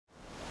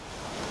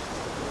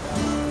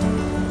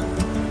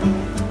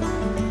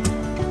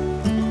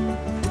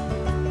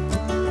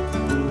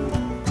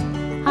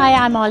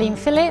Hi, I'm Arlene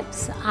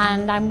Phillips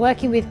and I'm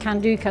working with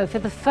Candoco for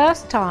the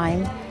first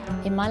time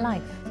in my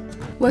life.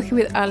 Working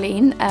with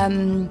Arlene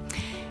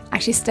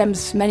actually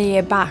stems many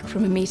years back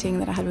from a meeting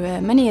that I had with her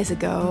many years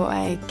ago.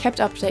 I kept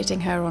updating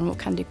her on what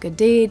Candoco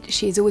did.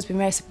 She's always been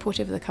very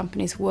supportive of the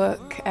company's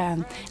work,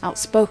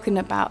 outspoken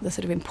about the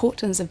sort of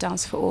importance of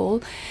dance for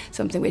all,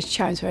 something which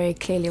chimes very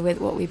clearly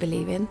with what we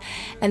believe in.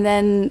 And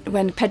then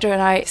when Pedro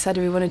and I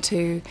decided we wanted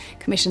to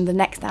commission the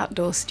next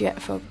outdoors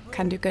duet for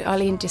Candoco,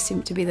 Arlene just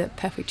seemed to be the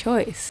perfect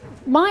choice.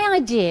 My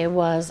idea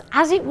was,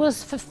 as it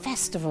was for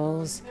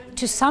festivals,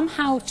 to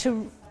somehow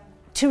to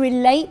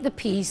relate the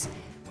piece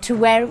to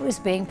where it was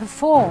being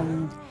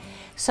performed.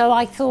 So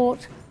I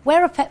thought,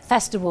 where are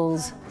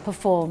festivals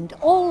performed?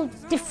 All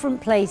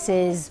different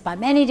places, by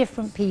many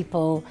different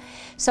people.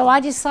 So I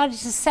decided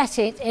to set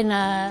it in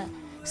a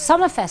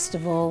summer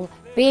festival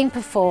being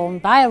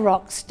performed by a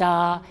rock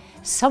star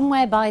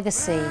somewhere by the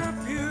sea.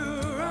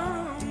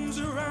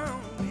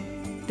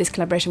 This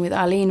collaboration with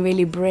Arlene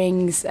really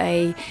brings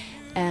a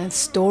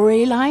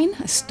storyline,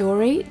 a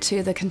story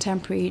to the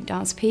contemporary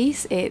dance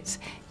piece. It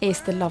is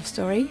the love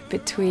story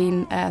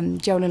between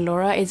Joel and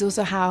Laura. It's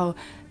also how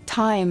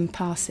time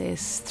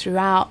passes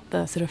throughout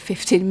the sort of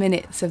 15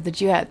 minutes of the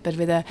duet, but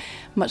with a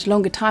much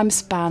longer time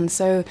span.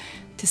 So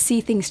to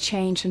see things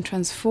change and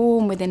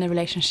transform within a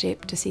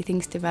relationship, to see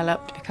things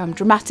develop, to become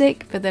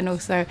dramatic, but then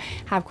also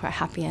have quite a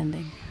happy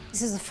ending.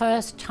 This is the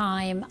first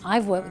time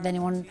I've worked with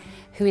anyone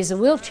who is a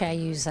wheelchair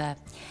user.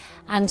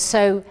 And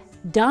so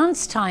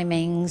dance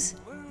timings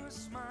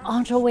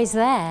aren't always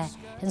there,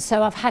 and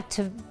so I've had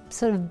to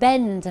sort of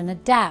bend and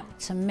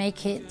adapt and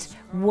make it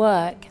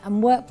work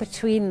and work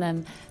between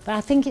them. But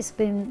I think it's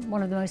been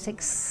one of the most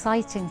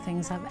exciting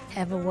things I've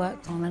ever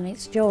worked on, and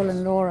it's Joel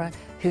and Laura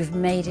who've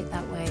made it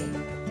that way.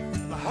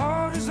 My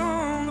heart is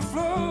on the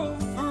floor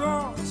for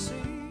all to see.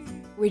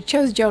 We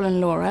chose Joel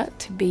and Laura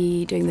to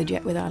be doing the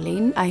duet with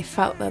Arlene. I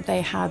felt that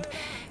they had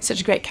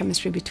such great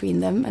chemistry between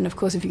them, and of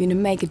course if you're going to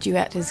make a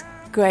duet, it's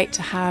great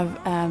to have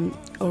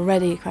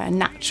already quite a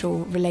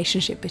natural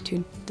relationship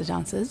between the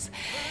dancers.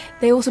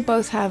 They also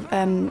both have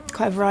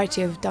quite a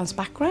variety of dance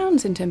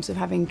backgrounds in terms of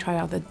having tried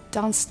out the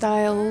dance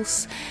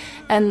styles,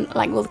 and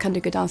like all the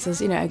Candoco dancers,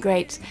 you know, a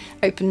great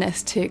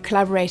openness to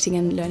collaborating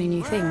and learning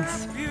new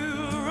things.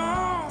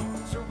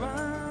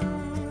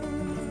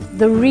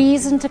 The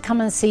reason to come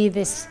and see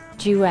this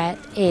duet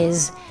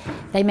is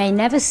they may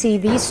never see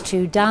these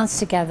two dance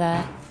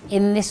together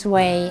in this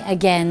way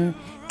again.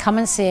 Come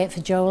and see it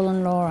for Joel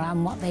and Laura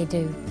and what they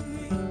do.